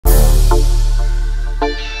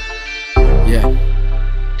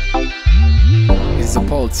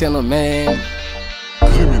Paul Tella, man.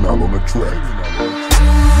 Criminal on the track.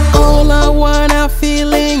 All I wanna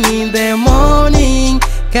feeling in the morning,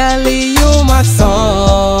 Kali, you my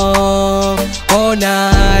song. Oh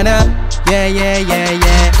na na, yeah yeah yeah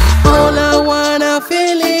yeah. All I wanna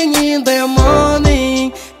feeling in the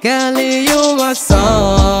morning, Kali, you my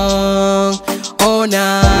song. Oh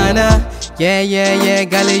na na, yeah yeah yeah.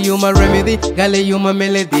 Gali, you my remedy, Gali, you my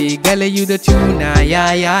melody, Gali, you the tune, yeah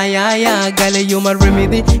yeah yeah yeah. Gali, you my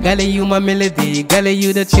remedy, Gali, you my melody, Gali,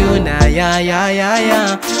 you the tune, yeah yeah yeah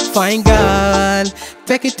yeah. Fine girl,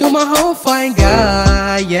 take it to my home, fine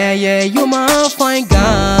girl, yeah yeah. You my fine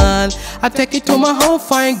girl, I take it to my home,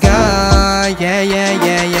 fine girl, yeah yeah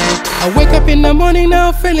yeah yeah. I wake up in the morning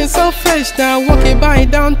now, feeling so fresh now, walking by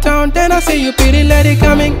downtown, then I say you pretty lady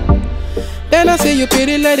coming. Then I say you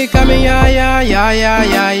pretty lady coming, yeah, yeah, yeah, yeah,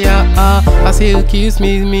 yeah, yeah. I say you kiss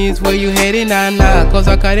me, means where you heading, nah. Cause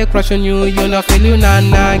I got a crush on you, you not feel you,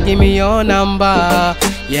 nah. Give me your number,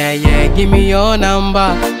 yeah, yeah, give me your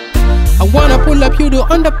number. I wanna pull up you do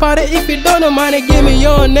on the party, if you don't know money, give me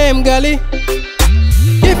your name, girlie.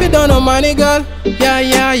 If you don't know money, girl, yeah,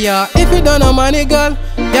 yeah, yeah. If you don't know money, girl,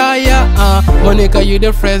 yeah, yeah, Monica, you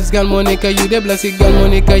the fresh girl, Monica, you the blessed girl,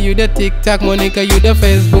 Monica, you the TikTok, Monica, you the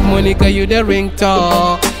Facebook, Monica, you the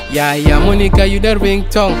ringtone. Yeah, yeah, Monica, you the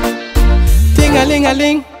ringtone.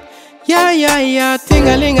 Ting-a-ling-a-ling, yeah, yeah, yeah.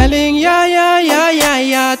 Ting-a-ling-a-ling, yeah, yeah, yeah, yeah,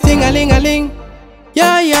 yeah. Ting-a-ling-a-ling,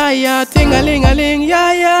 yeah, yeah, yeah. Ting-a-ling-a-ling,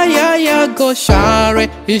 yeah, yeah, yeah, yeah. Go share,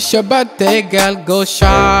 it's your birthday, girl. Go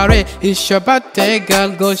share, it's your birthday,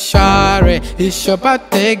 girl. Go share, it's your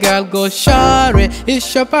birthday, girl. Go share,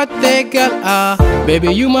 it's your birthday, girl.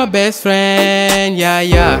 Baby, you my best friend, yeah,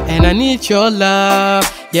 yeah. And I need your love,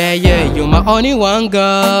 yeah, yeah. You my only one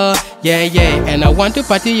girl, yeah, yeah. And I want to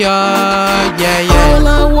party, yeah, yeah. All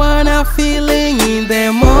I wanna feeling in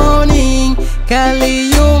the morning, Kali,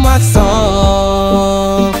 you my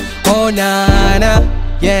song. Oh na na,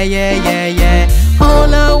 yeah yeah yeah yeah.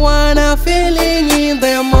 All I wanna feeling in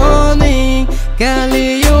the morning,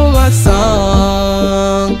 Kali, you my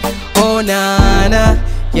song. Oh na na,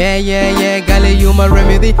 yeah yeah yeah. Gali, you my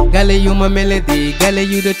remedy, Gali, you my melody, Gali,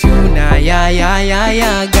 you the tune, yeah yeah yeah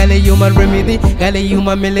yeah. Gali, you my remedy, Gali, you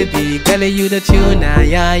my melody, Gali, you the tune, yeah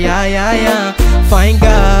yeah yeah yeah. Fine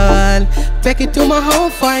girl, take it to my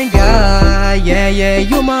home, fine girl, yeah yeah.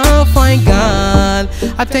 You my fine girl,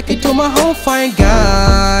 I take it to my home, fine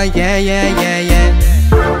girl, yeah yeah yeah yeah.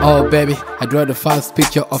 Oh baby, I draw the first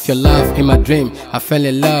picture of your love in my dream. I fell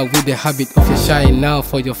in love with the habit of your shine. Now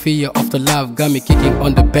for your fear of the love got me kicking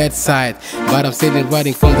on the bedside. But I'm sitting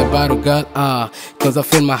writing from the bottle, girl, cause I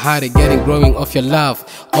feel my heart getting growing of your love.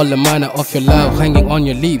 All the manner of your love hanging on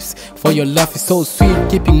your lips. For your love is so sweet,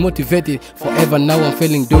 keeping motivated forever. Now I'm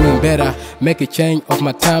feeling doing better. Make a change of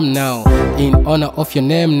my time now, in honor of your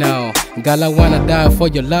name now. Girl, I wanna die for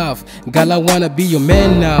your love. Girl, I wanna be your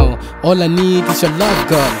man now. All I need is your love,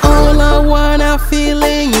 girl. All I wanna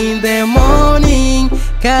feeling in the morning,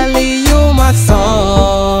 Kali, you my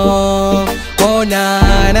song. Oh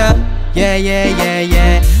na na, yeah yeah yeah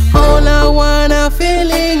yeah. All I wanna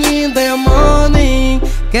feeling in the morning,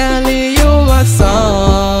 Kali, you my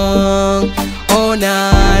song. Oh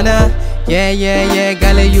na na, yeah yeah yeah.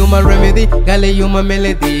 Gali, you my remedy, Gali, you my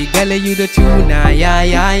melody, Gali, you the tune, yeah yeah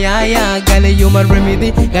yeah yeah. Gali, you my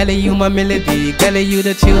remedy, Gali, you my melody, Gali, you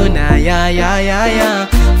the tune, yeah yeah yeah yeah.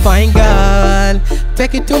 Fine girl,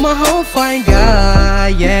 take it to my home, fine girl,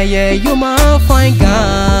 yeah yeah. You my fine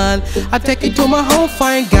girl, I take it to my home,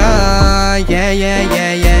 fine girl, yeah yeah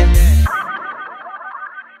yeah yeah.